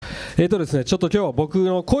ですね、ちょっと今日は僕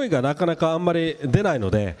の声がなかなかあんまり出ないの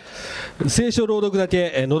で、聖書朗読だ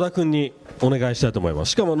け野田君にお願いしたいと思いま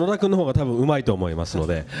す。しかも野田君の方が多分うまいと思いますの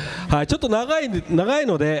で、はい、ちょっと長い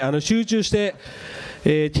ので集中して、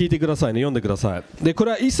聞いてくださいね、読んでください。でこ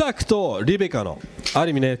れはイサクとリベカのあ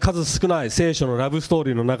る意味ね、数少ない聖書のラブストー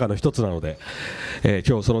リーの中の一つなので、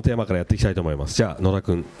今日そのテーマからやっていきたいと思います。じゃあ野田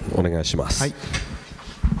君お願いします。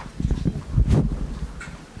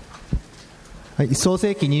はい、創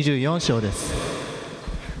世記24章です。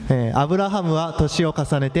アブラハムは年を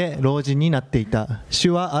重ねて老人になっていた。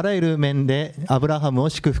主はあらゆる面でアブラハムを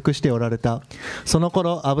祝福しておられた。その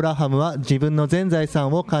頃アブラハムは自分の全財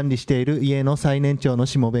産を管理している家の最年長の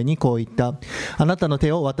しもべにこう言った。あなたの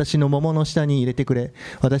手を私の桃の下に入れてくれ。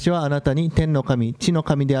私はあなたに天の神、地の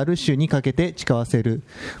神である主にかけて誓わせる。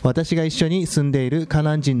私が一緒に住んでいるカ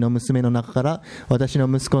ナン人の娘の中から私の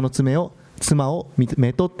息子の妻を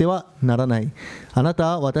めとってはならない。あなた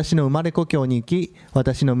は私の生まれ故郷に行き、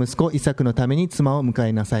私の息子イサクのために妻を迎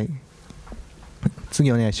えなさい。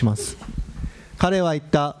次お願いします。彼は言っ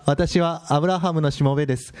た。私はアブラハムのしもべ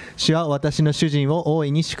です。主は私の主人を大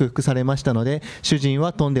いに祝福されましたので、主人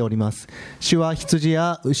は富んでおります。主は羊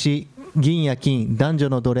や牛、銀や金、男女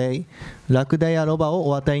の奴隷、ラクダやロバを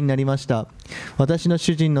お与えになりました。私の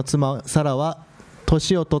主人の妻サラは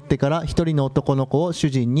年を取ってから一人の男の子を主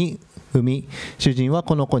人に産み、主人は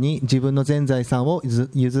この子に自分の全財産を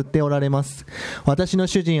譲っておられます。私の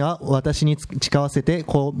主人は私に誓わせて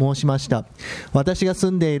こう申しました。私が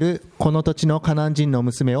住んでいるこの土地のカナン人の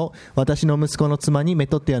娘を私の息子の妻にめ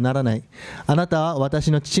とってはならない。あなたは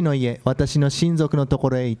私の父の家、私の親族のと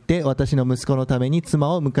ころへ行って私の息子のために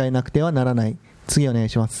妻を迎えなくてはならない。次お願い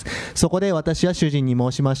します。そこで私は主人に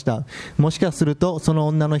申しました。もしかするとその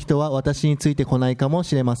女の人は私についてこないかも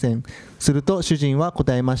しれません。すると主人は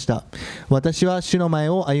答えました。私は主の前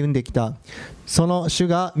を歩んできた。その主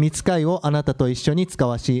が御使いをあなたと一緒に使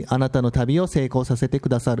わし、あなたの旅を成功させてく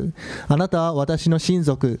ださる。あなたは私の親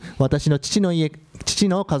族、私の父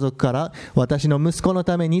の家族から私の息子の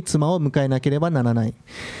ために妻を迎えなければならない。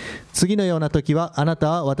次のような時はあなた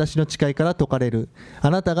は私の誓いから解かれる。あ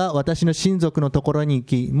なたが私の親族のところに行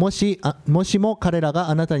き、もしも彼らが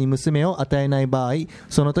あなたに娘を与えない場合、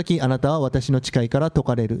その時あなたは私の誓いから解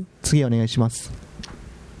かれる。次お願いします。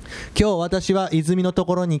今日私は泉のと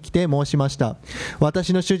ころに来て申しました。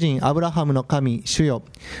私の主人アブラハムの神、主よ。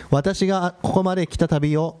私がここまで来た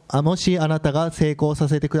旅をもしあなたが成功さ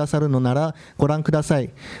せてくださるのならご覧ください。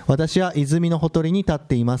私は泉のほとりに立っ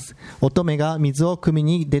ています。乙女が水を汲み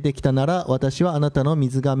に出てきたなら私はあなたの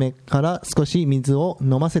水がめから少し水を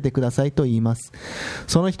飲ませてくださいと言います。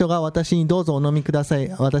その人が私にどうぞお飲みください。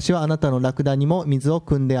私はあなたのラクダにも水を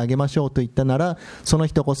汲んであげましょうと言ったなら、その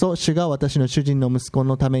人こそ主が私の主人の息子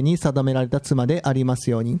のために定められた妻であります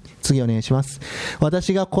ように。次お願いします。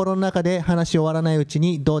私が心の中で話し終わらないうち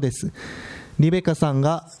にどうです。リベカさん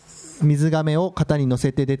が水がめを肩に乗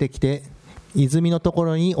せて出てきて泉のとこ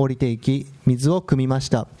ろに降りていき水を汲みまし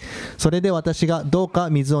た。それで私がどうか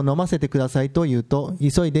水を飲ませてくださいと言うと、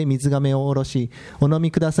急いで水がめを下ろし、お飲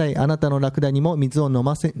みください。あなたのラクダにも水を飲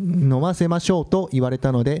ませましょうと言われ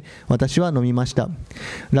たので、私は飲みました。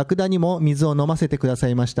ラクダにも水を飲ませてくださ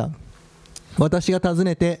いました。私が尋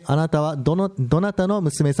ねて、あなたはどなたの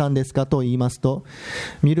娘さんですかと言いますと、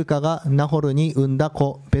ミルカがナホルに産んだ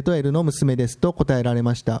子ベトエルの娘ですと答えられ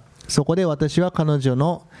ました。そこで私は彼女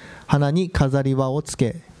の鼻に飾り輪をつ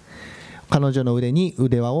け、彼女の腕に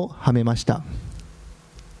腕輪をはめました。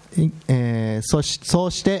そう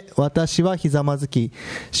して私はひざまずき、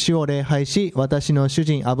主を礼拝し、私の主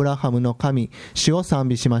人アブラハムの神、主を賛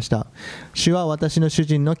美しました。主は私の主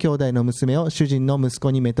人の兄弟の娘を主人の息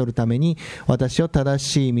子にめとるために、私を正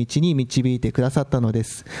しい道に導いてくださったので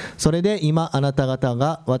す。それで今あなた方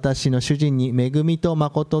が私の主人に恵みと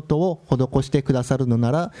誠とを施してくださるの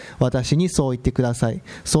なら、私にそう言ってください。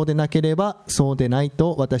そうでなければそうでない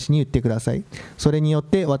と私に言ってください。それによっ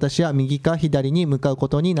て私は右か左に向かうこ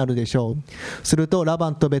とになるでしょう。するとラバ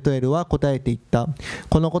ンとベトエルは答えて言った。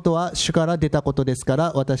このことは主から出たことですか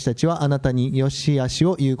ら、私たちはあなたによしあし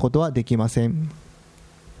を言うことはできません。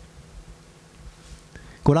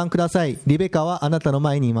ご覧ください。リベカはあなたの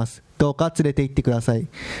前にいます。どうか連れて行ってください。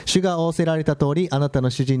主が仰せられた通り、あなたの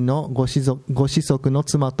主人のご子息の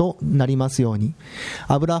妻となりますように。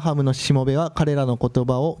アブラハムのしもべは彼らの言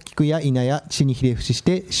葉を聞くや否や地にひれ伏し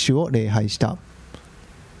て主を礼拝した。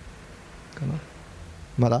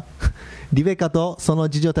まだリベカとその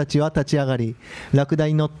次女たちは立ち上がり、ラクダ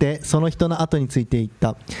に乗ってその人の後についていっ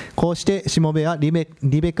た。こうしてしもべはリベ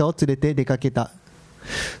カを連れて出かけた。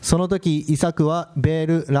その時イサクはベ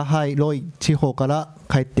ール・ラハイ・ロイ地方から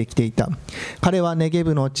帰ってきていた。彼はネゲ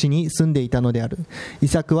ブの地に住んでいたのである。イ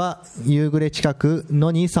サクは夕暮れ近く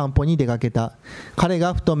野に散歩に出かけた。彼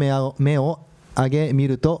がふと目を上げ見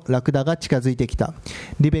るとラクダが近づいてきた。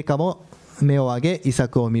リベカも目を上げイサ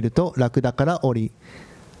クを見るとラクダから降り、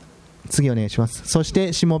次お願いします。そし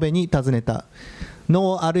てしもべに尋ねた。野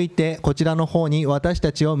を歩いてこちらの方に私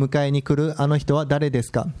たちを迎えに来るあの人は誰で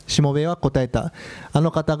すか。しもべは答えた。あ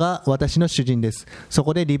の方が私の主人です。そ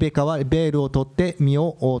こでリベカはベールを取って身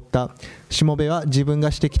を覆った。しもべは自分が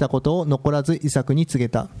してきたことを残らずイサクに告げ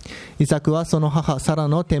た。イサクはその母サラ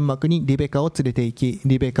の天幕にリベカを連れて行き、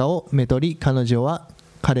リベカをめとり、彼女は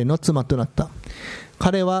彼の妻となった。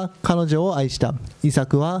彼は彼女を愛した。イサ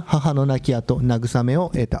クは母の亡き後慰めを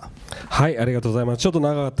得た。はい、ありがとうございます。ちょっと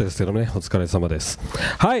長かったですけどね、お疲れ様です。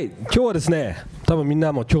はい、今日はですね、多分みん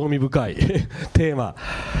なも興味深いテーマ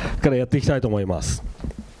からやっていきたいと思います。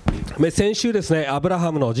先週ですね、アブラ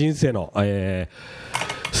ハムの人生の、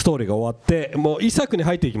ストーリーが終わって、もうイサクに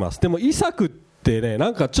入っていきます。でもイサクってね、な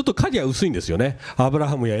んかちょっと影が薄いんですよね、アブラ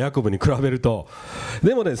ハムやヤコブに比べると。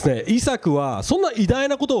でもですね、イサクはそんな偉大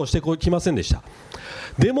なことをしてきませんでした。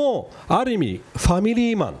でもある意味ファミ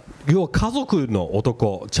リーマン、要は家族の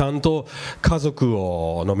男、ちゃんと家族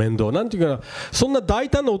の面倒なんていうかな、そんな大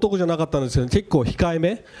胆な男じゃなかったんですけど、結構控え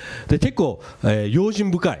めで結構、用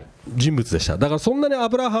心深い人物でした。だからそんなにア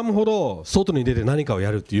ブラハムほど外に出て何かを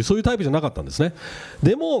やるっていうそういうタイプじゃなかったんですね。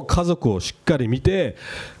でも家族をしっかり見て、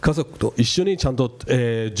家族と一緒にちゃんと、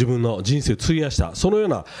自分の人生を費やしたそのよう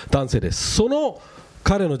な男性です。その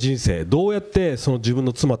彼の人生どうやってその自分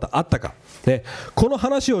の妻と会ったか、ね、この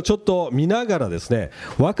話をちょっと見ながらですね、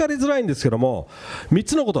分かりづらいんですけども3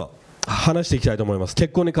つのことを話していきたいと思います。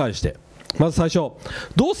結婚に関して。まず最初、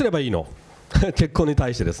どうすればいいの結婚に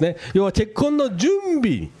対してですね、要は結婚の準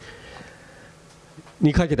備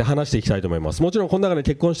にかけて話していきたいと思います。もちろんこの中で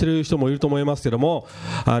結婚している人もいると思いますけども、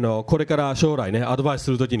これから将来ねアドバイス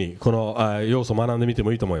するときにこの要素を学んでみて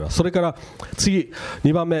もいいと思います。それから次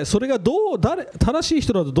2番目、それが正しい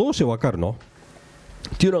人だとどうして分かるの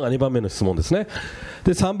っていうのが2番目の質問ですね。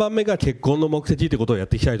で3番目が結婚の目的ということをやっ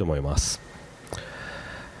ていきたいと思います。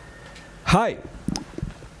はい、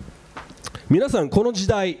皆さんこの時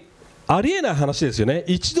代ありえない話ですよね。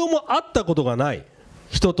一度も会ったことがない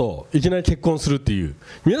人といきなり結婚するっていう、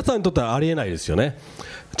皆さんにとってはありえないですよね。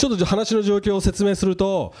ちょっと話の状況を説明する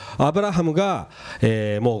と、アブラハムが、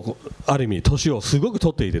もうある意味年をすごく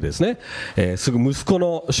取っていてですね、すぐ息子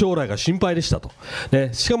の将来が心配でしたと、ね、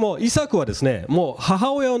しかもイサクはですね、もう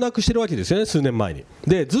母親を亡くしているわけですよね、数年前に。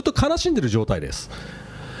でずっと悲しんでいる状態です。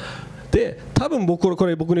で多分こ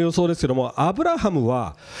れ僕の予想ですけども、アブラハム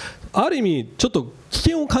はある意味ちょっと危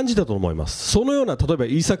険を感じたと思います。そのような、例えば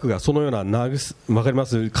イサクがそのようなわかりま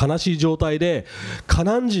す、悲しい状態でカ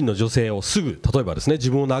ナン人の女性をすぐ例えばですね、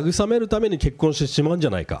自分を慰めるために結婚してしまうんじゃ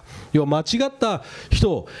ないか、要は間違った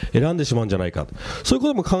人を選んでしまうんじゃないか、そういうこ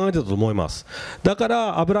とも考えてたと思います。だか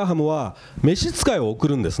らアブラハムは召使いを送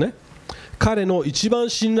るんですね。彼の一番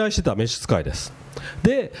信頼してた召使いです。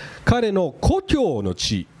で彼の故郷の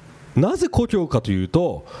地、なぜ故郷かという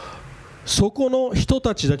と、そこの人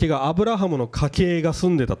たちだけがアブラハムの家系が住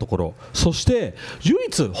んでたところ、そして唯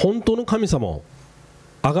一本当の神様を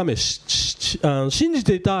崇め信じ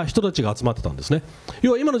ていた人たちが集まってたんですね。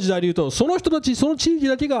要は今の時代でいうと、その人たち、その地域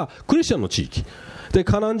だけがクリスチャンの地域で、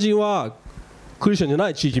カナン人はクリスチャンじゃな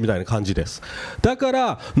い地域みたいな感じです。だか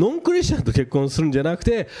らノンクリスチャンと結婚するんじゃなく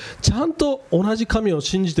て、ちゃんと同じ神を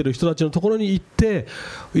信じている人たちのところに行って、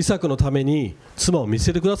イサクのために妻を見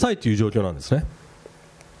せてくださいという状況なんですね。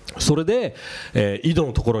それで、井戸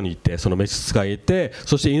のところに行って、その召使い行って、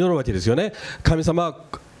そして祈るわけですよね。神様、こ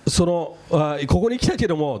こに来たけ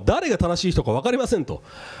ども誰が正しい人か分かりませんと、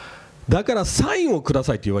だからサインをくだ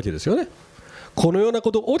さいというわけですよね。このような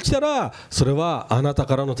ことが起きたら、それはあなた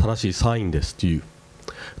からの正しいサインですという。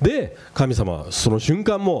で神様はその瞬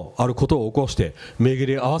間もあることを起こして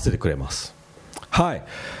巡り合わせてくれます。はい、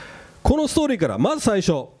このストーリーからまず最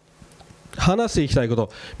初話していきたいこと、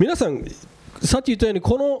皆さんさっき言ったように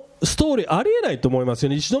このストーリーありえないと思いますよ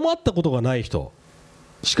ね。一度も会ったことがない人、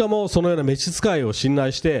しかもそのような召使いを信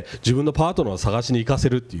頼して自分のパートナーを探しに行かせ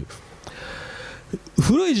るっていう。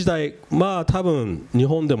古い時代、多分日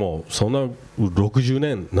本でもそんな60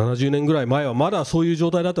年、70年ぐらい前はまだそういう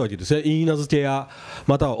状態だったわけですね。言い名付けや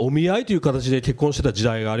またはお見合いという形で結婚してた時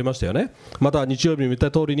代がありましたよね。また日曜日に見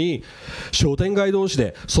た通りに商店街同士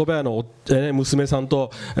で蕎麦屋の娘さん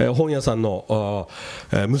と本屋さんの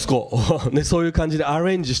息子ね、そういう感じでア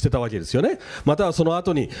レンジしてたわけですよね。またはその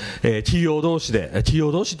後に企業同士と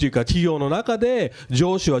いうか企業の中で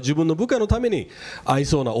上司は自分の部下のために合い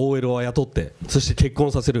そうな OL を雇ってそして結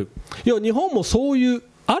婚させる。要は日本もそういう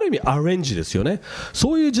ある意味アレンジですよね。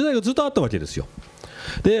そういう時代がずっとあったわけですよ。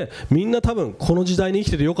でみんな多分この時代に生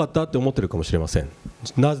きててよかったって思ってるかもしれません。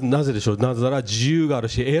なぜでしょう。なぜなら自由がある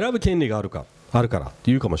し選ぶ権利があるからって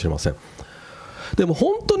言うかもしれません。でも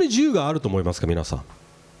本当に自由があると思いますか皆さん。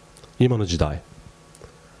今の時代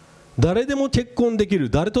誰でも結婚できる、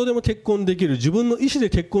誰とでも結婚できる、自分の意思で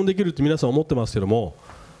結婚できるって皆さん思ってますけども、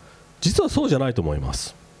実はそうじゃないと思いま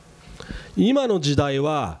す。今の時代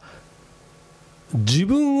は自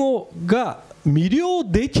分が魅了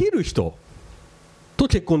できる人と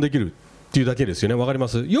結婚できるっていうだけですよね。わかりま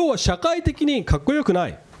す。要は社会的にかっこよくな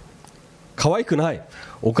い、可愛くない、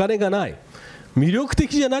お金がない、魅力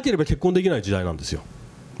的じゃなければ結婚できない時代なんですよ。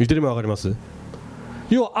言ってる意味わかります。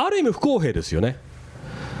要はある意味不公平ですよね。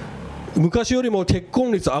昔よりも結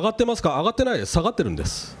婚率上がってますか。上がってないです。下がってるんで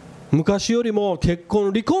す。昔よりも離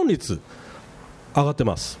婚率上がって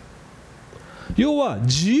ます。要は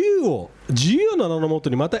自由な名のもと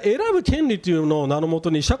にまた選ぶ権利というのを名のもと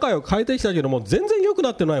に社会を変えてきたけども全然良く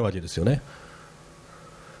なってないわけですよね。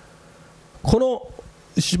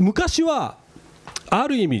昔はあ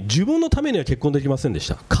る意味自分のためには結婚できませんでし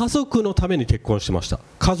た。家族のために結婚してました。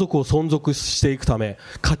家族を存続していくため、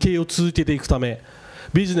家計を続けていくため、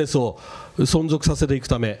ビジネスを存続させていく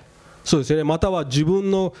ため、そうですね。または自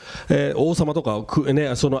分の、王様とか、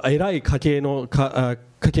その偉い家系の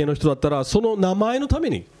人だったらその名前のため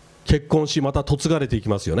に結婚しまた嫁がれていき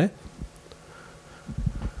ますよね。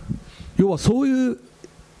要はそういう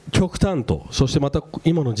極端と、そしてまた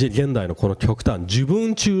今の現代のこの極端、自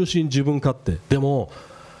分中心自分勝手でも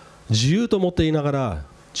自由と思っていながら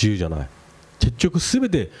自由じゃない。結局すべ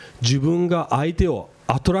て自分が相手を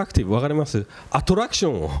アトラクティブ、わかります。アトラクシ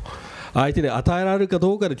ョンを相手に与えられるか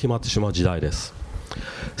どうかで決まってしまう時代です。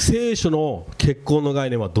聖書の結婚の概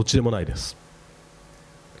念はどっちでもないです。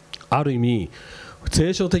ある意味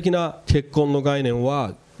聖書的な結婚の概念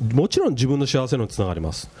はもちろん自分の幸せにつながり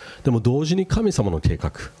ます。でも同時に神様の計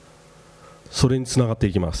画、それにつながって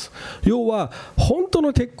いきます。要は本当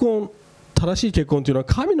の結婚、正しい結婚というのは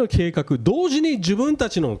神の計画、同時に自分た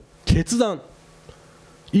ちの決断、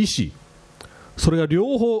意思、それが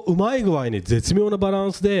両方うまい具合に絶妙なバラ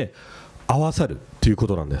ンスで合わさるというこ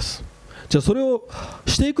となんです。じゃあそれを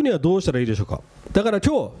していくにはどうしたらいいでしょうか。だから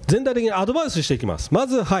今日全体的にアドバイスしていきます。ま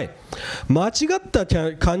ず、間違った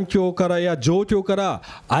環境からや状況から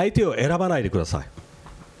相手を選ばないでくださ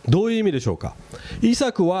い。どういう意味でしょうか。イ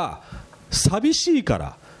サクは寂しいか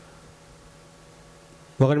ら、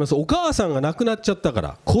わかります。お母さんが亡くなっちゃったか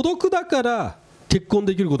ら、孤独だから結婚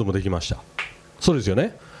できることもできました。そうですよ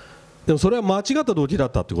ね。でもそれは間違った動機だ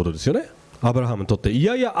ったということですよね。アブラハムにとって。い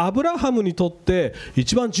やいや、アブラハムにとって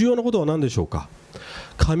一番重要なことは何でしょうか。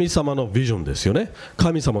神様のビジョンですよね。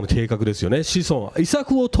神様の計画ですよね。子孫、イサ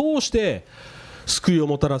クを通して救いを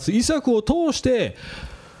もたらす、イサクを通して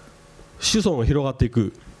子孫が広がってい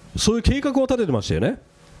く、そういう計画を立ててましたよね。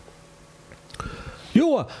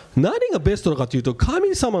要は何がベストかというと、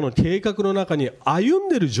神様の計画の中に歩ん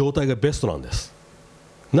でいる状態がベストなんです。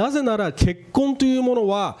なぜなら結婚というもの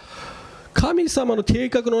は神様の計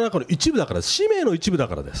画の中の一部だからです。使命の一部だ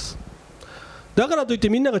からです。だからといって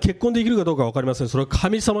みんなが結婚できるかどうか分かりません。それは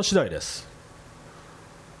神様次第です。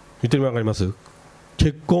言ってる意味分かります。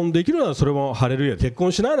結婚できるならそれもハレルヤ、結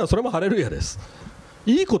婚しないならそれもハレルヤです。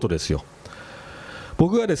いいことですよ。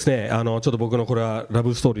僕がですね、ちょっと僕のこれはラ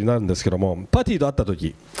ブストーリーになるんですけども、パティと会った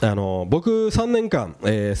時、僕3年間、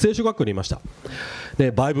聖書学校にいました。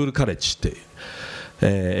でバイブルカレッジって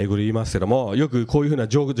英語で言いますけども、よくこういうふうな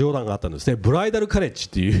冗談があったんですね。ブライダルカレッジっ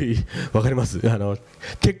ていうわかります。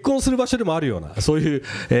結婚する場所でもあるようなそういう、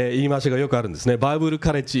言い回しがよくあるんですね。バイブル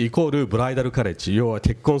カレッジイコールブライダルカレッジ、要は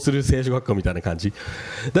結婚する聖書学校みたいな感じ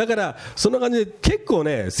だから、そんな感じで結構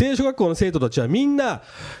ね、聖書学校の生徒たちはみんな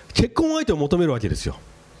結婚相手を求めるわけですよ。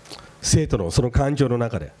生徒のその環境の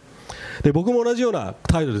中で。で僕も同じような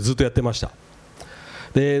態度でずっとやってました。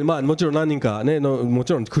でもちろん何人か、ね、も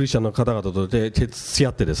ちろんクリスチャンの方々と付き合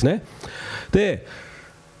ってですね、で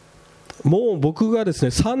もう僕がですね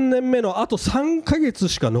3年目のあと3ヶ月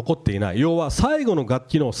しか残っていない、要は最後の学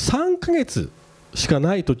期の3ヶ月しか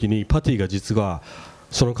ない時にパティが実は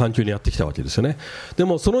その環境にやってきたわけですよね。で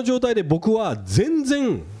もその状態で僕は全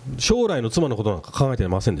然将来の妻のことなんか考えてい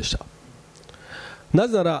ませんでした。な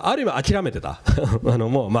ぜならある意味諦めてた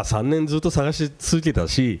もう3年ずっと探し続けた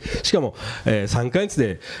し、しかも、3ヶ月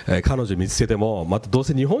で、彼女見つけてもまたどう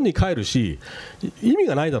せ日本に帰るし意味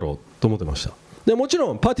がないだろうと思ってました。でもち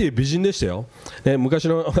ろんパティ美人でしたよ、昔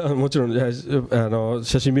のもちろん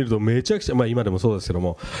写真見るとめちゃくちゃ、今でもそうですけど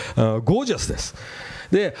もゴージャスです。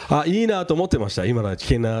でいいなと思ってました。今のは危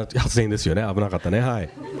険な発言ですよね、危なかったね、はい。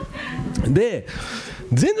で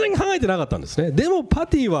全然考えてなかったんですね。でもパ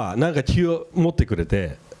ティはなんか気を持ってくれ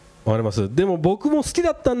て、わかります。でも僕も好き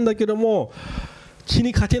だったんだけども気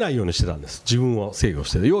にかけないようにしてたんです。自分を制御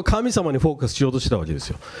して、要は神様にフォーカスしようとしてたわけです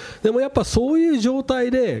よ。でもやっぱそういう状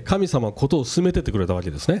態で神様はことを進めてってくれたわ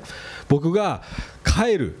けですね。僕が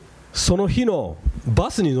帰るその日の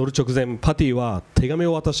バスに乗る直前、パティは手紙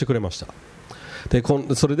を渡してくれました。で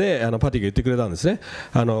それでパティが言ってくれたんですね。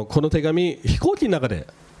この手紙飛行機の中で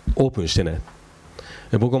オープンしてね。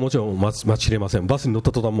僕はもちろん待ちきれません。バスに乗っ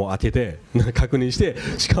た途端もう開けて確認して、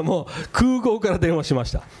しかも空港から電話しま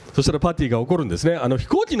した。そしたらパティが怒るんですね。飛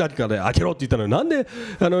行機の中で開けろって言ったのに、なんで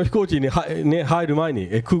飛行機に、入る前に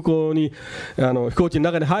空港に飛行機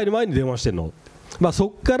の中に入る前に電話してんの。そ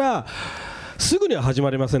こからすぐには始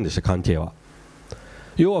まりませんでした、関係は。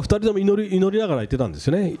要は2人とも祈りながら言ってたんです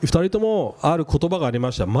よね。2人ともある言葉があり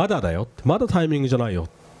ました。まだだよ、まだタイミングじゃないよ。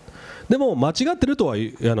でも間違ってるとは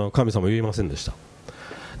神様は言いませんでした。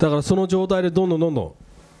だからその状態でどんどん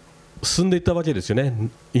進んでいったわけですよね、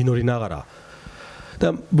祈りながら。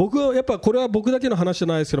だから僕はやっぱこれは僕だけの話じゃ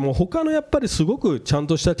ないですけども、他のやっぱりすごくちゃん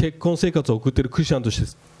とした結婚生活を送っているクリスチャンとし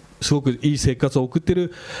てすごくいい生活を送ってい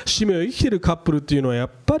る、使命を生きているカップルっていうのはやっ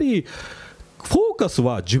ぱりフォーカス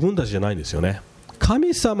は自分たちじゃないんですよね。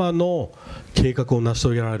神様の計画を成し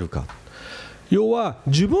遂げられるか、要は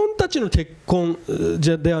自分たちの結婚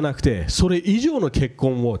ではなくてそれ以上の結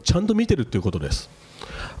婚をちゃんと見てるということです。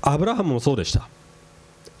アブラハムもそうでした。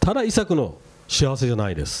ただイサクの幸せじゃな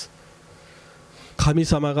いです。神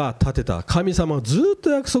様が立てた、神様がずっと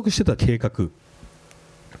約束してた計画。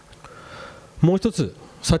もう一つ、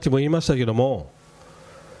さっきも言いましたけども、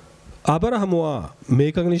アブラハムは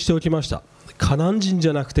明確にしておきました。カナン人じ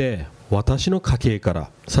ゃなくて私の家系から。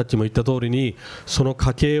さっきも言った通りにその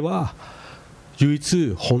家系は唯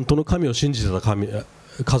一本当の神を信じてた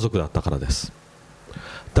家族だったからです。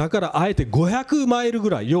だからあえて500マイルぐ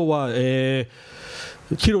らい、要は、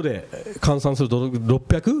キロで換算すると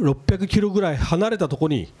600キロぐらい離れたとこ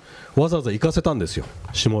ろにわざわざ行かせたんですよ、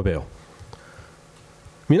しもべを。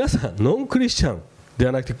皆さんノンクリスチャンで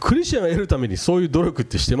はなくてクリスチャンを得るためにそういう努力っ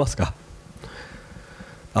てしてますか？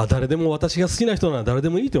誰でも私が好きな人なら誰で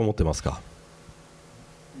もいいと思ってますか？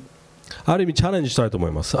ある意味チャレンジしたいと思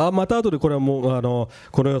います。また後でこれはもう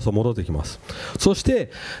この要素戻ってきます。そし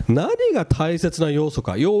て何が大切な要素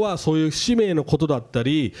か、要はそういう使命のことだった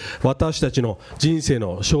り私たちの人生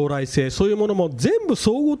の将来性、そういうものも全部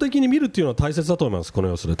総合的に見るっていうのは大切だと思います。この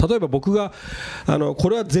要素で例えば僕がこ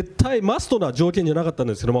れは絶対マストな条件じゃなかったん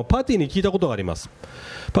ですけども、パティに聞いたことがあります。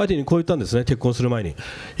パティにこう言ったんですね、結婚する前に。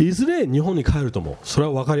いずれ日本に帰ると思う。それ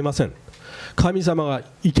は分かりません。神様が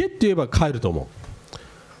行けって言えば帰ると思う。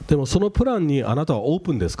でもそのプランにあなたはオー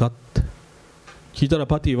プンですかって聞いたら、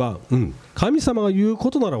パティは神様が言う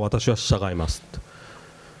ことなら私は従いますって、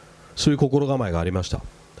そういう心構えがありました。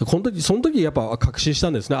その時やっぱ確信した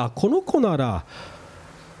んですね。この子なら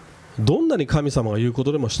どんなに神様が言うこ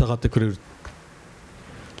とでも従ってくれる。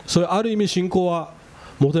それある意味信仰は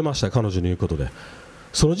持てました、彼女の言うことで。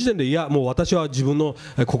その時点でいやもう私は自分の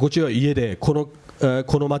心地よい家でこ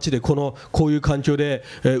の町でこういう環境で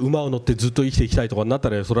馬を乗ってずっと生きていきたいとかになった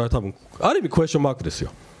ら、それは多分ある意味クエスチョンマークです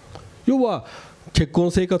よ。要は結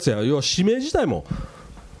婚生活や要は使命自体も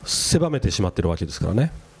狭めてしまっているわけですから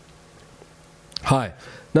ね。はい。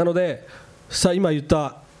なので今言っ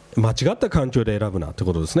た間違った環境で選ぶなという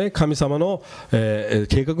ことですね。神様の、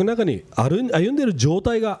計画の中に歩んでいる状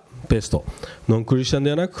態がベスト。ノンクリスチャンで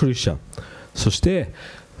はなくクリスチャン。そして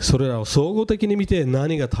それらを総合的に見て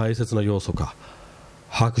何が大切な要素か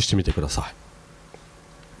把握してみてください。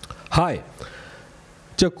はい。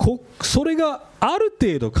じゃあそれがある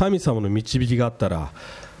程度神様の導きがあったら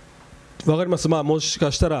分かります。もし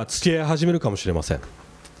かしたら付き合い始めるかもしれません。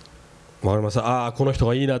分かります。この人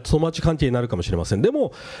がいいな、友達関係になるかもしれません。で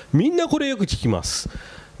もみんなこれよく聞きます。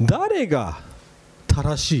誰が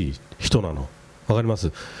正しい人なの？分かりま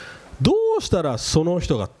す。どうしたらその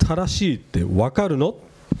人が正しいって分かるの？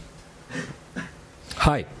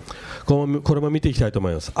はい。これも見ていきたいと思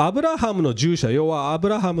います。アブラハムの従者、要はアブ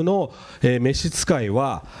ラハムの召使い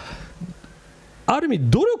はある意味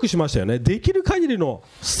努力しましたよね。できる限りの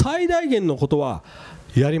最大限のことは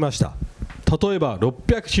やりました。例えば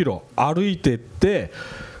600キロ歩いていって、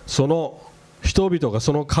その人々が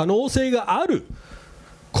その可能性がある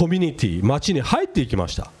コミュニティ、町に入っていきま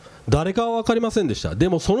した。誰かは分かりませんでした。で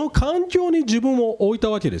もその環境に自分を置いた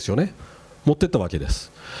わけですよね。持ってったわけで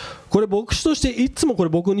す。これ牧師としていつも、これ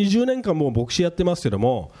僕20年間もう牧師やってますけど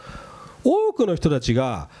も、多くの人たち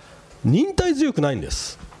が忍耐強くないんで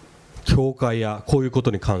す。教会やこういうこ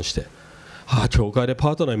とに関して、教会で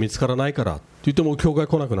パートナー見つからないからって言っても教会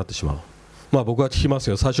来なくなってしまう。僕は聞きます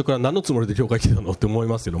よ、最初から何のつもりで教会来てたのって思い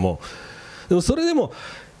ますけども、でもそれでも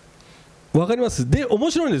分かります。で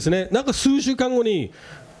面白いんですね。なんか数週間後に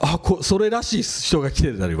それらしい人が来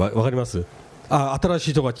てたり、分かります。新し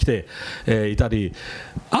い人が来て、いたり、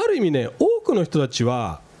ある意味ね、多くの人たち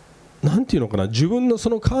はなんていうのかな、自分のそ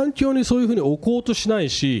の環境にそういうふうに置こうとしない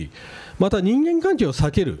し、また人間関係を避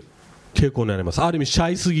ける傾向になります。ある意味シ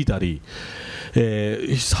ャイすぎたり、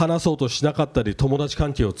話そうとしなかったり、友達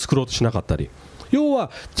関係を作ろうとしなかったり、要は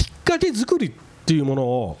きっかけ作りっていうもの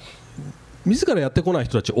を自らやってこない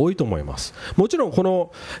人たち多いと思います。もちろんこ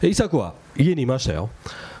のイサクは家にいましたよ。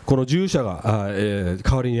この従者が、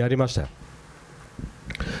代わりにやりましたよ。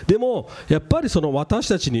でもやっぱりその私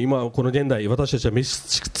たちに、今この現代私たちは召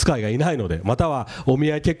使いがいないので、またはお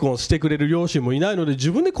見合い結婚をしてくれる両親もいないので、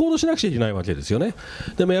自分で行動しなくちゃいけないわけですよね。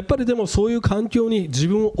でもやっぱりそういう環境に自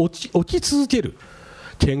分を置き続ける、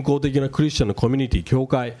健康的なクリスチャンのコミュニティ、教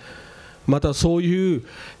会、またそういう、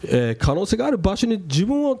可能性がある場所に自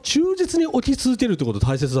分を忠実に置き続けるということ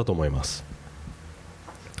が大切だと思います。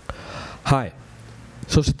はい。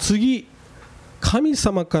そして次、神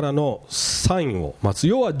様からのサインを待つ。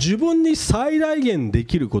要は自分に最大限で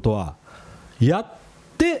きることはやっ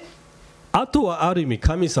て、あとはある意味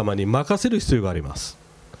神様に任せる必要があります。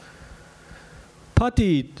パテ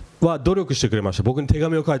ィは努力してくれました。僕に手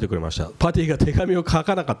紙を書いてくれました。パティが手紙を書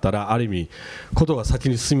かなかったら、ある意味ことが先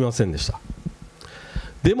に進みませんでした。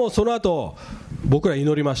でもその後僕ら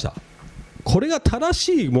祈りました。これが正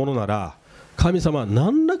しいものなら、神様は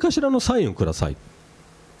何らかしらのサインをください。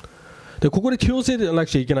でここで気をつけなく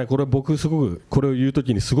ちゃいけない、これは僕すごくこれを言うと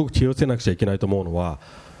きにすごく気をつけなくちゃいけないと思うのは、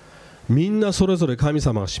みんなそれぞれ神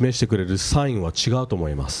様が示してくれるサインは違うと思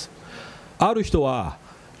います。ある人は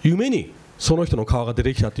夢にその人の顔が出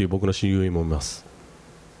てきたという僕の親友にもいます。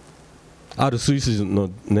あるスイス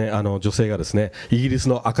の、女性がですね、イギリス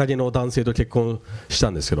の赤毛の男性と結婚し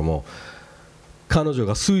たんですけども、彼女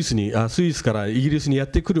がスイスからイギリスにやっ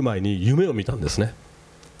てくる前に夢を見たんですね。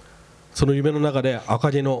その夢の中で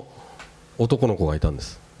赤毛の男の子がいたんで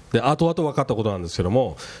す。で後々分かったことなんですけど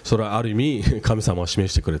も、それはある意味神様が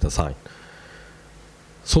示してくれたサイン。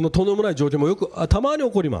そのとんでもない状況もたまに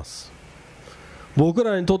起こります。僕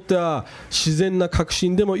らにとっては自然な確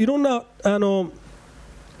信でも、いろんな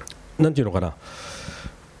なんていうのかな、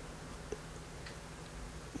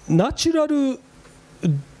ナチュラル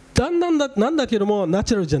なんだけどもナ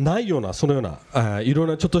チュラルじゃないような、そのようないろん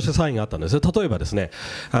なちょっとしたサインがあったんです。例えばですね、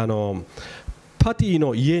パティ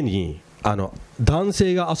の家に男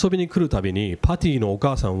性が遊びに来るたびに、パティのお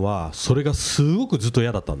母さんはそれがすごくずっと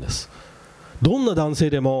嫌だったんです。どんな男性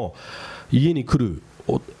でも家に来る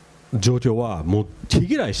状況はもう毛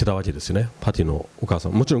嫌いしてたわけですよね。パティのお母さ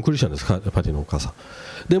ん、もちろんクリスチャンですから、パティのお母さん。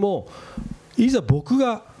でもいざ僕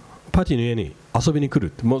がパティの家に遊びに来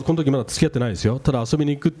る、もうこの時まだ付き合ってないですよ。ただ遊び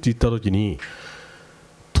に行くって言った時に、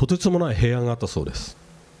とてつもない平安があったそうです。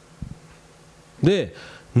で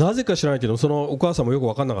なぜか知らないけど、そのお母さんもよく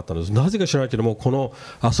分からなかったんです。なぜか知らないけども、この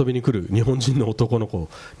遊びに来る日本人の男の子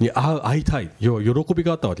に会いたい、要は喜び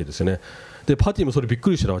があったわけですよね。でパティもそれびっく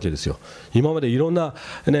りしてたわけですよ。今までいろんな、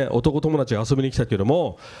男友達が遊びに来たけど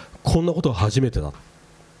も、こんなことは初めてだ。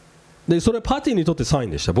でそれはパティにとってサイン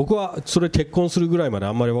でした。僕はそれ結婚するぐらいまで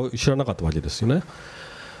あんまり知らなかったわけですよね。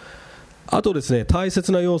あとですね、大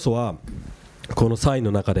切な要素はこのサイン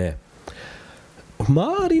の中で、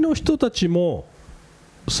周りの人たちも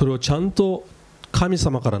それをちゃんと神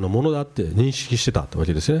様からのものだって認識してたってわ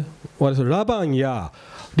けですね。ラバンや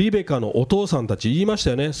リベカのお父さんたち言いまし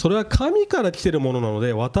たよね。それは神から来ているものなの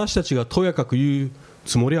で、私たちがとやかく言う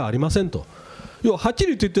つもりはありませんと。要ははっき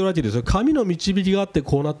り言ってるわけですよ。神の導きがあって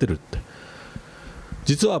こうなってるって。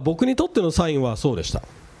実は僕にとってのサインはそうでした。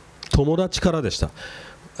友達からでした。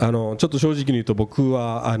ちょっと正直に言うと、僕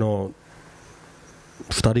は2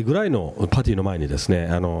人ぐらいのパティの前にですね、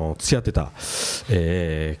付き合ってた、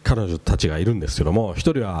彼女たちがいるんですけども、1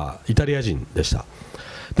人はイタリア人でした。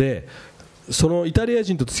でそのイタリア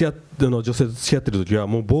人との女性と付き合っている時は、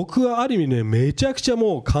もう僕はある意味ね、めちゃくちゃ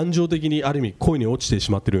もう感情的にある意味恋に落ちて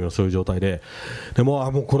しまっているような、そういう状態で、も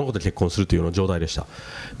うこの子と結婚するというような状態でした。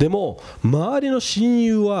でも周りの親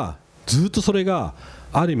友はずっとそれが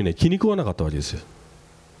ある意味ね、気に食わなかったわけですよ。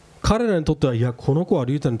彼らにとっては、いやこの子は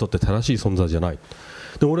リュウタにとって正しい存在じゃない。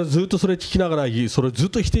で俺はずっとそれ聞きながら、それをずっ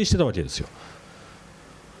と否定してたわけですよ。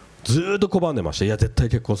ずーっと拒んでました。いや絶対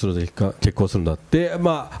結婚するんだ、結婚するんだって、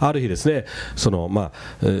ある日ですね、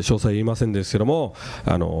詳細言いませんですけども、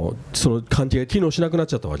その関係が機能しなくなっ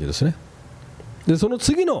ちゃったわけですね。でその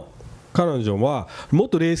次の彼女はもっ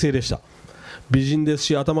と冷静でした。美人です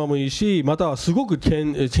し頭もいいし、またはすごく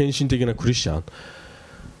献身的なクリスチャン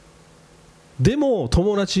でも、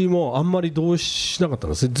友達もあんまり同意しなかった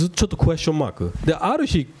んですね。ちょっとクエスチョンマークで、ある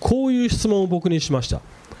日こういう質問を僕にしました。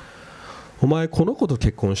お前この子と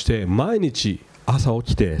結婚して毎日朝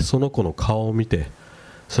起きてその子の顔を見て、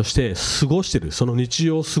そして過ごしてる、その日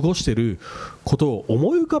常を過ごしてることを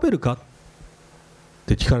思い浮かべるかっ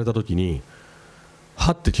て聞かれた時に、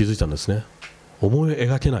はって気づいたんですね。思い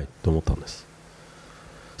描けないと思ったんです。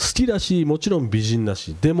好きだし、もちろん美人だ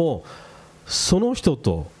し、でもその人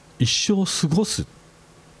と一生過ごす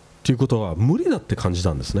ということは無理だって感じ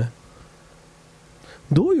たんですね。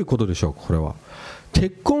どういうことでしょう。これは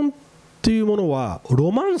結婚っていうものは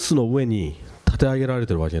ロマンスの上に立て上げられ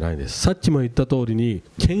ているわけないんです。さっきも言った通りに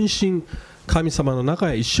献身、神様の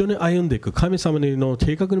中へ一緒に歩んでいく、神様の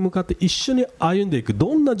計画に向かって一緒に歩んでいく。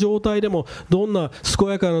どんな状態でも、どんな健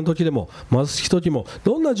やかな時でも貧しい時も、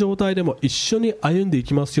どんな状態でも一緒に歩んでい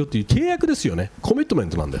きますよという契約ですよね。コミットメン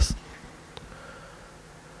トなんです。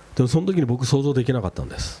でもその時に僕想像できなかったん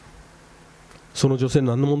です。その女性に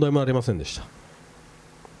何の問題もありませんでした。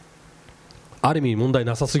ある意味問題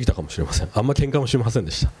なさすぎたかもしれません。あんま喧嘩もしません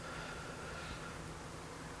でした。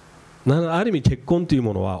ある意味結婚という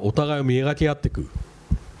ものはお互いを見描き合っていく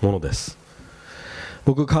ものです。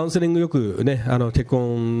僕カウンセリングよくね、結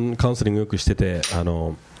婚カウンセリングよくしてて、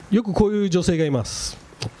よくこういう女性がいます。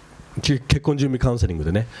結婚準備カウンセリング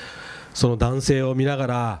でね、その男性を見なが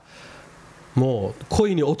らもう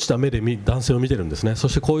恋に落ちた目で男性を見てるんですね。そ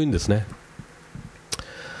してこういうんですね。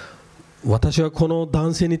私はこの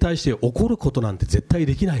男性に対して怒ることなんて絶対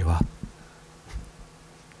できないわ。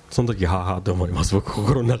その時はぁはぁと思います。僕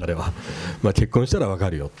心の中では結婚したら分か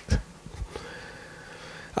るよって。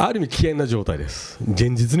ある意味危険な状態です。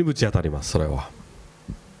現実にぶち当たります。それは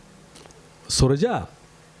そ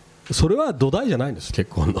れは土台じゃないんです、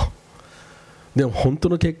結婚の。でも本当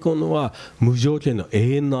の結婚のは無条件の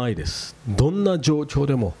永遠の愛です。どんな状況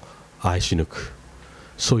でも愛し抜く、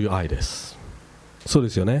そういう愛です。そうで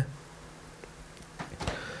すよね。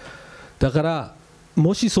だから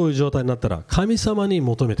もしそういう状態になったら神様に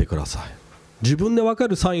求めてください。自分で分か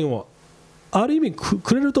るサインをある意味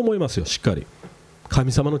くれると思いますよ。しっかり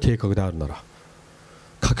神様の計画であるなら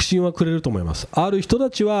確信はくれると思います。ある人た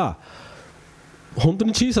ちは本当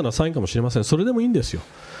に小さなサインかもしれません。それでもいいんですよ。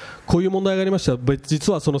こういう問題がありました。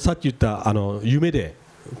実はそのさっき言った夢で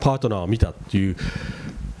パートナーを見たっていう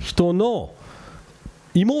人の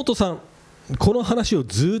妹さん、この話を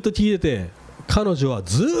ずっと聞いてて、彼女は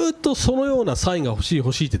ずっとそのようなサインが欲しい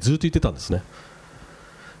ってずっと言ってたんですね。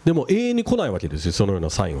でも永遠に来ないわけですよ、そのような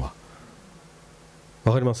サインは。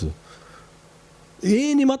わかります？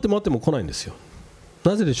永遠に待っても来ないんですよ。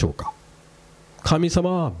なぜでしょうか。神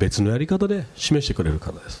様は別のやり方で示してくれる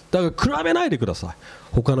からです。だから比べないでください。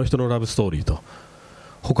他の人のラブストーリーと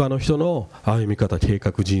他の人の歩み方、計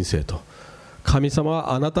画、人生と。神様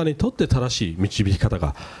はあなたにとって正しい導き方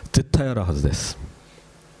が絶対あるはずです。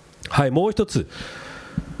はい、もう一つ、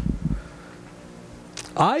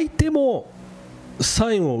相手も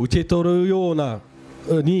サインを受け取るような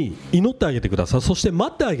に祈ってあげてください。そして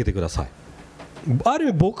待ってあげてください。ある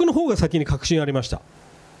意味僕の方が先に確信ありました。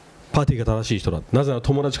パティが正しい人だ。なぜなら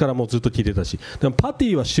友達からもずっと聞いてたし。でもパテ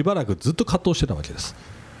ィはしばらくずっと葛藤してたわけです。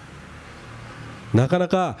なかな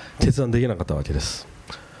か決断できなかったわけです。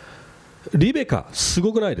リベカす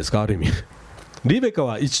ごくないですか。ある意味リベカ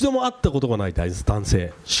は一度も会ったことがない男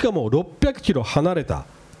性、しかも600キロ離れた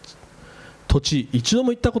土地、一度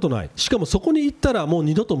も行ったことない。しかもそこに行ったらもう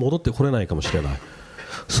二度と戻ってこれないかもしれない。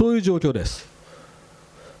そういう状況です。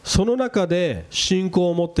その中で信仰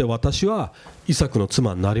を持って私はイサクの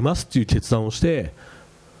妻になりますという決断をして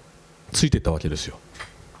ついていったわけですよ。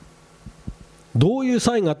どういう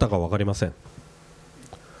サインがあったか分かりません。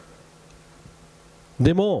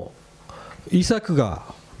でもイサクが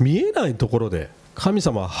見えないところで神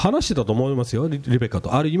様は話してたと思いますよ。リベカ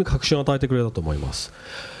とある意味確信を与えてくれたと思います。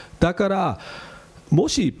だからも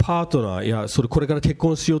しパートナーやこれから結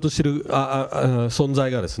婚しようとしている存在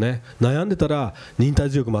がですね悩んでたら忍耐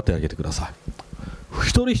強く待ってあげてください。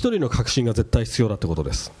一人一人の確信が絶対必要だってこと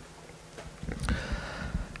です。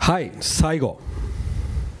はい、最後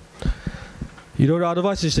いろいろアド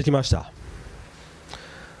バイスしてきました。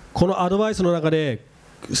このアドバイスの中で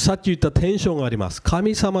さっき言ったテンションがあります。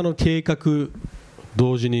神様の計画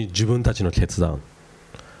同時に自分たちの決断。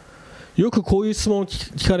よくこういう質問を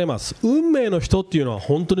聞かれます。運命の人っていうのは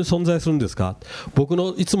本当に存在するんですか？僕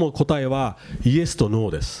のいつも答えはイエスとノ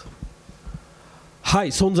ーです。はい、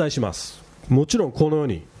存在します。もちろんこのよう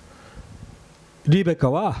にリベ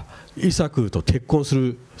カはイサクと結婚す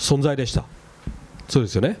る存在でした。そうで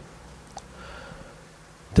すよね。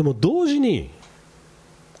でも同時に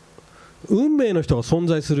運命の人が存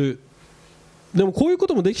在する。でもこういうこ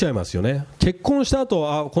ともできちゃいますよね。結婚した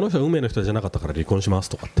後、この人は運命の人じゃなかったから離婚します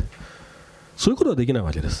とかって、そういうことはできない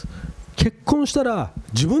わけです。結婚したら、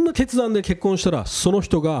自分の決断で結婚したら、その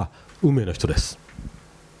人が運命の人です。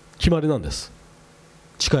決まりなんです。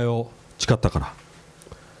誓いを誓ったから、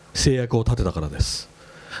誓約を立てたからです。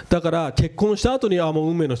だから結婚した後にも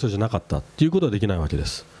う運命の人じゃなかったっていうことはできないわけで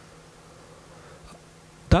す。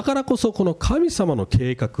だからこそこの神様の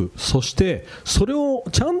計画、そしてそれを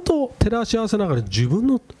ちゃんと照らし合わせながら自分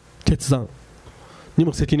の決断に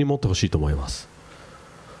も責任を持ってほしいと思います。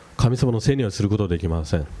神様のせいにはすることはできま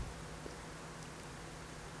せん。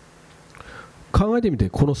考えてみて、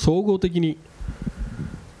この総合的に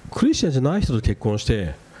クリスチャンじゃない人と結婚し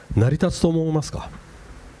て成り立つと思いますか？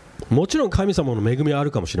もちろん神様の恵みはあ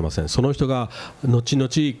るかもしれません。その人が後々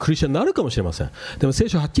クリスチャンになるかもしれません。でも聖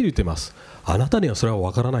書ははっきり言っています。あなたにはそれは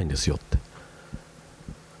分からないんですよって。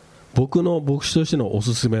僕の牧師としてのお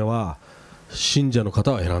すすめは、信者の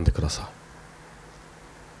方は選んでください。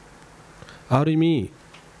ある意味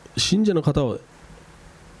信者の方は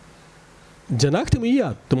じゃなくてもいい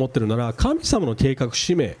やと思ってるなら、神様の計画、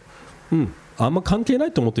使命、あんま関係な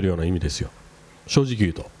いと思ってるような意味ですよ。正直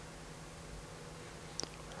言うと、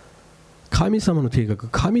神様の計画、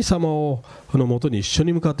神様のもとに一緒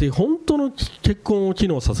に向かって本当の結婚を機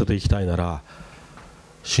能させていきたいなら、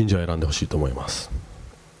信者を選んでほしいと思います。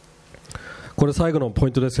これ最後のポイ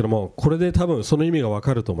ントですけども、これで多分その意味が分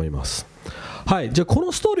かると思います。はい、じゃあこ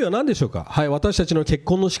のストーリーは何でしょうか？はい、私たちの結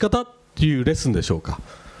婚の仕方っていうレッスンでしょうか？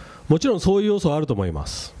もちろんそういう要素はあると思いま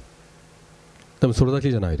す。でもそれだ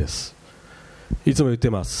けじゃないです。いつも言って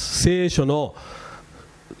ます。聖書の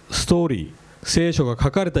ストーリー、聖書が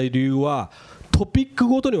書かれた理由はトピック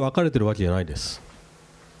ごとに分かれているわけじゃないです。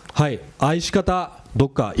はい、愛し方、ど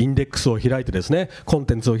っかインデックスを開いてですね、コン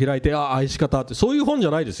テンツを開いて、愛し方って、そういう本じ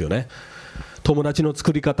ゃないですよね。友達の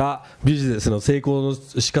作り方、ビジネスの成功の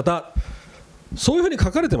仕方、そういうふうに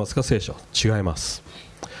書かれてますか？聖書違います。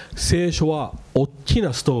聖書は大き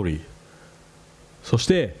なストーリー、そし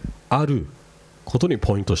てあることに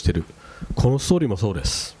ポイントしている。このストーリーもそうで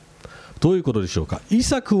す。どういうことでしょうか？イ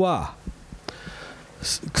サクは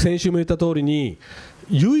先週も言った通りに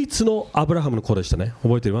唯一のアブラハムの子でしたね。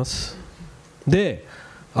覚えています。で、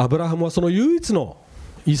アブラハムはその唯一の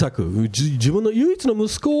イサク、自分の唯一の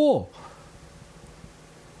息子を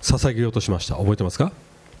捧げようとしました。覚えてますか？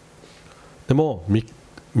でも3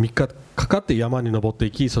日かかって山に登って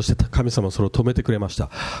いき、そして神様はそれを止めてくれました。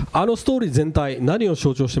あのストーリー全体、何を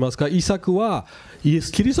象徴してますか？イサクはイエ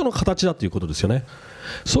ス・キリストの形だということですよね。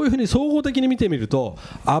そういうふうに総合的に見てみると、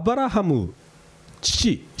アブラハム、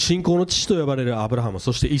父、信仰の父と呼ばれるアブラハム、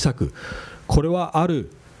そしてイサク、これはあ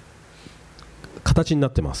る形にな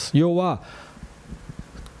っています。要は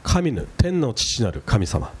神の天の父なる神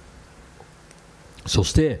様、そ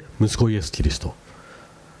して息子イエス・キリスト、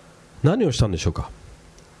何をしたんでしょうか？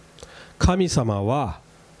神様は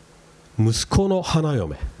息子の花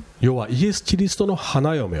嫁、要はイエス・キリストの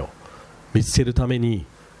花嫁を見つけるために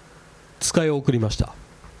使いを送りました。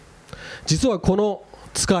実はこの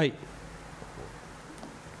使い、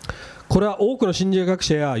これは多くの神学学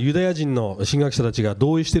者やユダヤ人の神学者たちが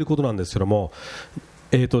同意していることなんですけども、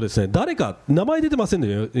ですね、誰か名前出てません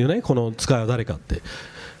よね。この使いは誰かって、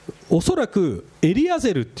おそらくエリア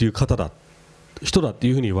ゼルっていう人だって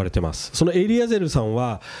いうふうに言われてます。そのエリアゼルさん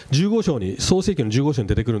は15章に、創世記の15章に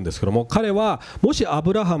出てくるんですけども、彼はもしア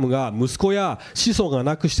ブラハムが息子や子孫が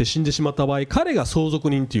なくして死んでしまった場合、彼が相続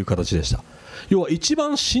人という形でした。要は一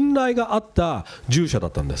番信頼があった従者だ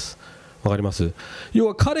ったんです。わかります？要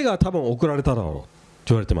は彼が多分送られただろう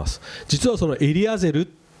と言われてます。実はそのエリアゼルっ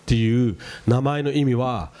ていう名前の意味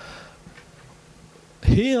は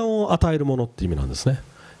平安を与えるものって意味なんですね。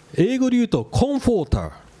英語で言うとコンフォータ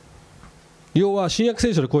ー、要は新約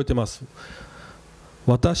聖書でこう言ってます。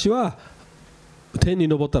私は天に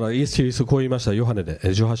昇ったら、イエス・キリストこう言いました。ヨハネで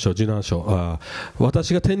18章17章、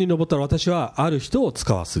私が天に昇ったら私はある人を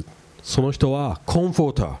使わす。その人はコンフォ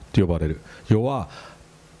ーターと呼ばれる。要は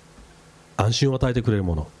安心を与えてくれる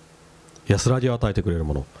もの、安らぎを与えてくれる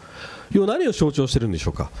もの。要は何を象徴しているんでし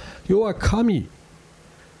ょうか？要は神、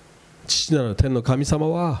父なる天の神様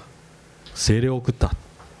は聖霊を送った。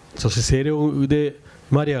そして聖霊で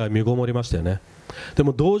マリアが身ごもりましたよね。で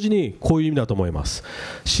も同時にこういう意味だと思います。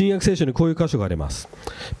新約聖書にこういう箇所があります。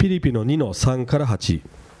ピリピの2の3から8、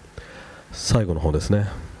最後の方ですね。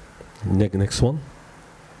Next one。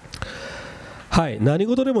はい、何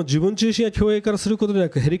事でも自分中心や共栄からすることでな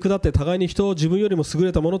く、へりくだって互いに人を自分よりも優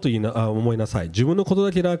れたものと思いなさい。自分のこと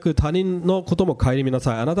だけでなく他人のことも顧みな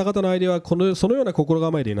さい。あなた方の間はそのような心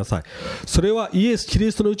構えでいなさい。それはイエス・キリ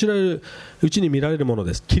ストのうちに見られるもの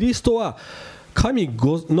です。キリストは神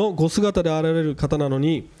のご姿で現れる方なの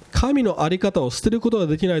に、神の在り方を捨てることが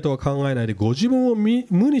できないとは考えないで、ご自分を無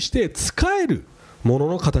にして仕えるもの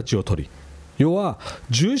の形をとり、要は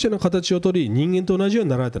従者の形をとり、人間と同じよう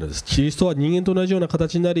になられたのです。キリストは人間と同じような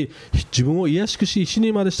形になり、自分を卑しくし死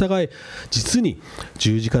にまで従い、実に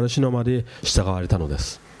十字架の死のまで従われたので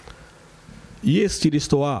す。イエス・キリス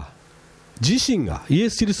ト自身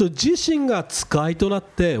が使いとなっ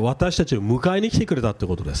て私たちを迎えに来てくれたという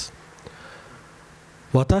ことです。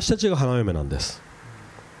私たちが花嫁なんです。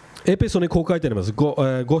エペソにこう書いてあります。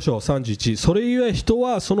 5章31、それゆえ人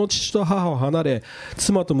はその父と母を離れ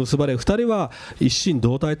妻と結ばれ、二人は一心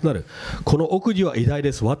同体となる。この奥義は偉大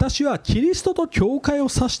です。私はキリストと教会を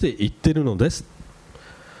指して言っているのです。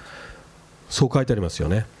そう書いてありますよ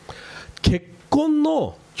ね。結婚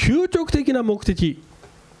の究極的な目的、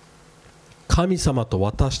神様と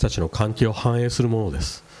私たちの関係を反映するもので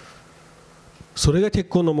す。それが結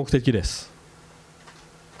婚の目的です。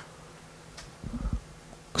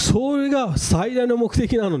それが最大の目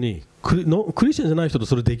的なのに、クリスチャンじゃない人と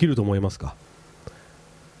それできると思いますか？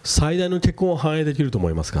最大の結婚を反映できると思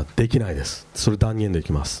いますか？できないです。それ断言で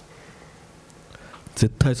きます。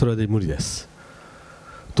絶対それで無理です。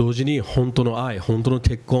同時に本当の愛、本当の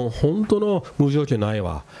結婚、本当の無条件の愛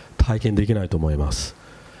は体験できないと思います。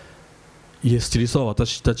イエス・キリストは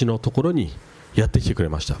私たちのところにやってきてくれ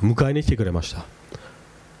ました。迎えに来てくれました。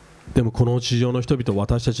でもこの地上の人々、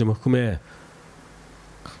私たちも含め、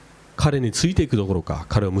彼についていくどころか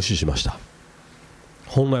彼を無視しました。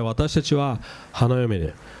本来私たちは花嫁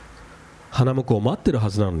で花婿を待っているは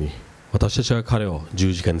ずなのに、私たちは彼を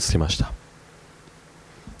十字架につけました。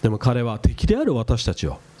でも彼は敵である私たち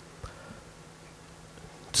を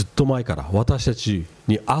ずっと前から、私たち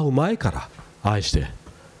に会う前から愛して、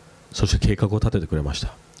そして計画を立ててくれまし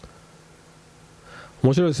た。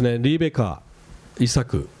面白いですね。リベカ、イサ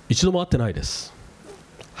ク、一度も会ってないです。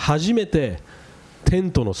初めてテ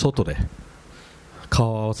ントの外で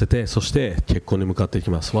顔を合わせて、そして結婚に向かっていき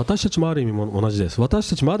ます。私たちもある意味も同じです。私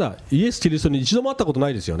たちまだイエス・キリストに一度も会ったことな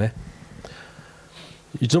いですよね。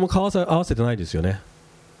一度も顔を合わせてないですよね。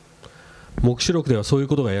黙示録ではそういう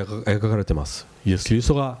ことが描かれています。イエス・キリス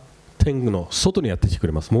トが天の外にやってきてく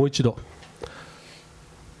れます。もう一度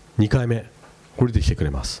2回目降りてきてく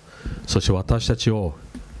れます。そして私たちを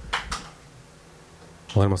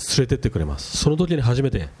連れてってくれます。その時に初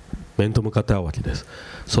めて面と向かって会うわけです。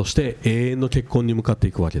そして永遠の結婚に向かって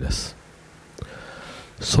いくわけです。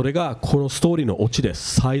それがこのストーリーのオチで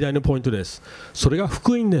す。最大のポイントです。それが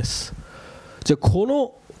福音です。じゃあこ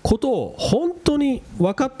のことを本当に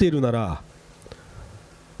分かっているなら、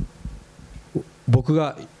僕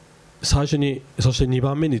が最初に、そして2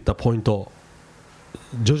番目に言ったポイント、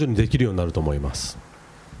徐々にできるようになると思います。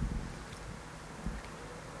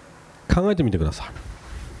考えてみてください。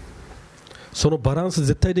そのバランス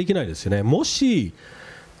絶対できないですよね。もし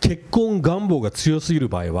結婚願望が強すぎる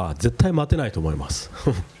場合は絶対待てないと思います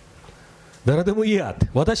誰でもいいやって、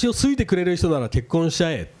私を好いてくれる人なら結婚しち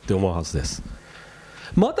ゃえって思うはずです。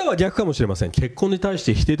または逆かもしれません。結婚に対し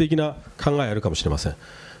て否定的な考えあるかもしれません。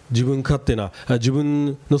自分勝手な、自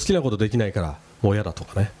分の好きなことできないからもう嫌だと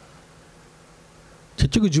かね。結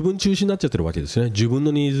局自分中心になっちゃってるわけですね。自分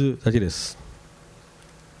のニーズだけです。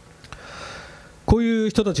こういう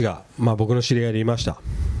人たちが、僕の知り合いでいました。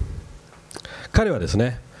彼はです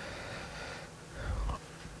ね、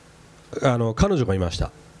彼女がいまし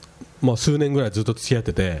た。数年ぐらいずっと付き合っ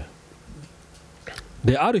てて、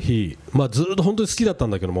である日、ずっと本当に好きだったん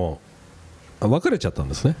だけども別れちゃったん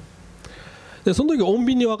ですね。でその時穏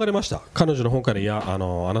便に別れました。彼女の方から、いやあ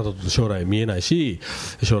なたと将来見えないし、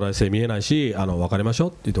将来性見えないし、別れましょう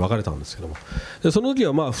って言って別れたんですけども、でその時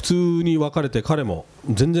は普通に別れて、彼も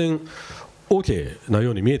全然 OK な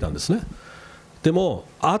ように見えたんですね。でも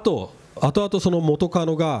後々その元カ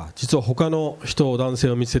ノが実は他の男性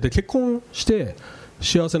を見つけて結婚して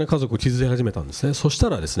幸せな家族を築き始めたんですね。そした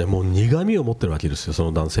らですね、もう苦みを持ってるわけですよ。そ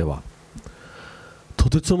の男性はと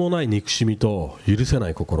てつもない憎しみと許せな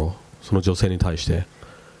い心、その女性に対して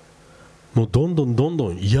もうどんど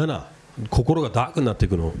ん嫌な心がダークになってい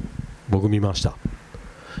くのを僕見ました。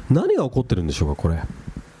何が起こってるんでしょうか。これ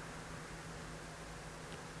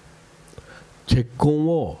結婚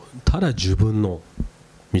をただ自分の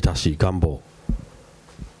満たし願望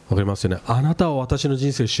わかりますよね。あなたは私の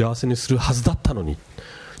人生を幸せにするはずだったのに、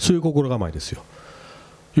そういう心構えですよ。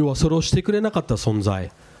要はそれをしてくれなかった存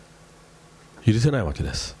在、許せないわけ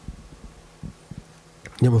です。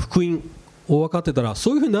でも福音を分かってたら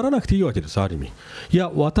そういうふうにならなくていいわけです。ある意味、い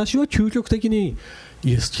や私は究極的に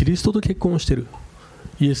イエス・キリストと結婚している、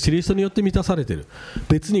イエス・キリストによって満たされている、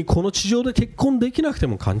別にこの地上で結婚できなくて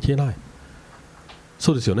も関係ない。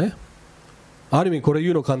そうですよね。ある意味これ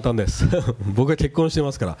言うの簡単です僕は結婚して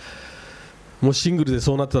ますから、もうシングルで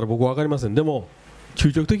そうなってたら僕は分かりません。でも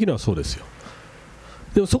究極的にはそうですよ。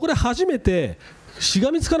でもそこで初めてし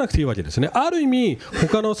がみつかなくていいわけですね。ある意味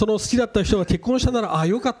他のその好きだった人が結婚したなら、ああ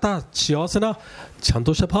よかった、幸せなちゃん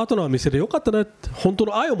としたパートナーを見せてよかったねって、本当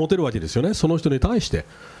の愛を持てるわけですよね。その人に対して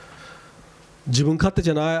自分勝手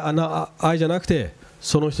じゃない愛じゃなくて、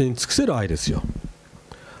その人に尽くせる愛ですよ。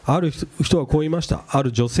ある人はこう言いました。あ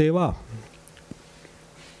る女性は、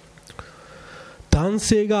男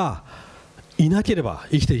性がいなければ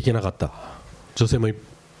生きていけなかった女性も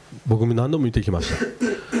僕も何度も見てきました。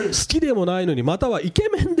好きでもないのに、またはイケ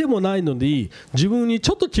メンでもないのに自分に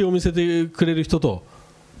ちょっと気を見せてくれる人と、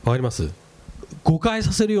分かります、誤解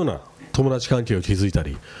させるような友達関係を築いた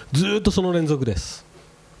り、ずっとその連続です。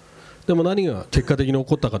でも何が結果的に起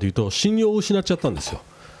こったかというと、信用を失っちゃったんですよ。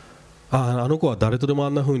あの子は誰とでもあ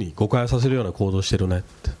んな風に誤解させるような行動をしてるねっ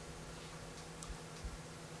て。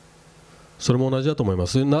それも同じだと思いま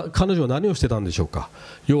す。彼女は何をしてたんでしょうか。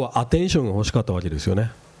要はアテンションが欲しかったわけですよね。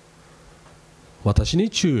私に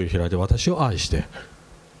注意を開いて、私を愛して。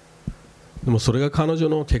でもそれが彼女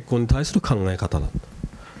の結婚に対する考え方だ。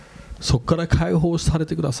そこから解放され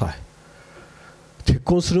てください。結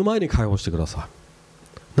婚する前に解放してくださ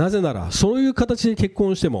い。なぜならそういう形で結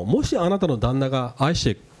婚しても、もしあなたの旦那が愛し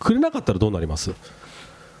てくれなかったらどうなります。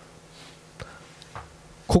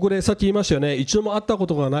ここでさっき言いましたよね。一度も会ったこ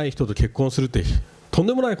とがない人と結婚するってとん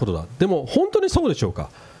でもないことだ。でも本当にそうでしょうか。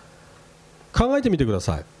考えてみてくだ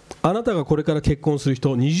さい。あなたがこれから結婚する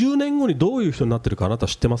人、20年後にどういう人になっているかあなた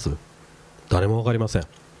知ってます？誰も分かりません。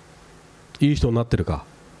いい人になっているか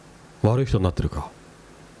悪い人になっているか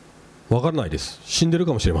分からないです。死んでる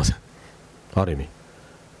かもしれません。ある意味、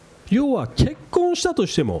要は結婚したと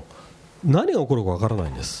しても何が起こるか分からな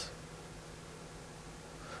いんです。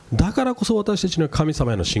だからこそ私たちには神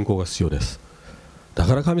様への信仰が必要です。だ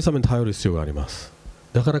から神様に頼る必要があります。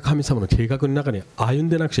だから神様の計画の中に歩ん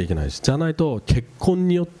でなくちゃいけないです。じゃないと結婚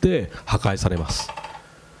によって破壊されます。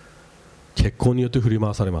結婚によって振り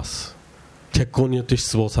回されます。結婚によって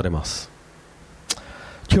失望されます。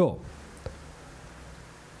今日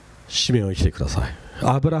使命を生きてください。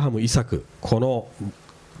アブラハム、イサク、この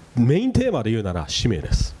メインテーマで言うなら使命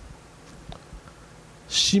です。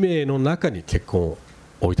使命の中に結婚を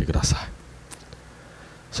置いてください。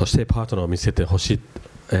そしてパートナーを見つけてほしい、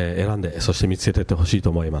選んで、そして見つけていってほしい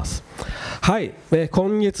と思います。はい、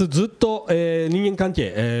今月ずっと、人間関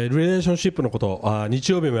係、リレーションシップのことを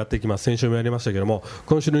日曜日もやっていきます。先週もやりましたけども、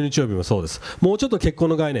今週の日曜日もそうです。もうちょっと結婚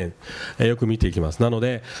の概念、よく見ていきます。なの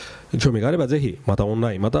で興味があればぜひまたオン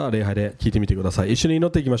ライン、また礼拝で聞いてみてください。一緒に祈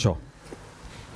っていきましょう。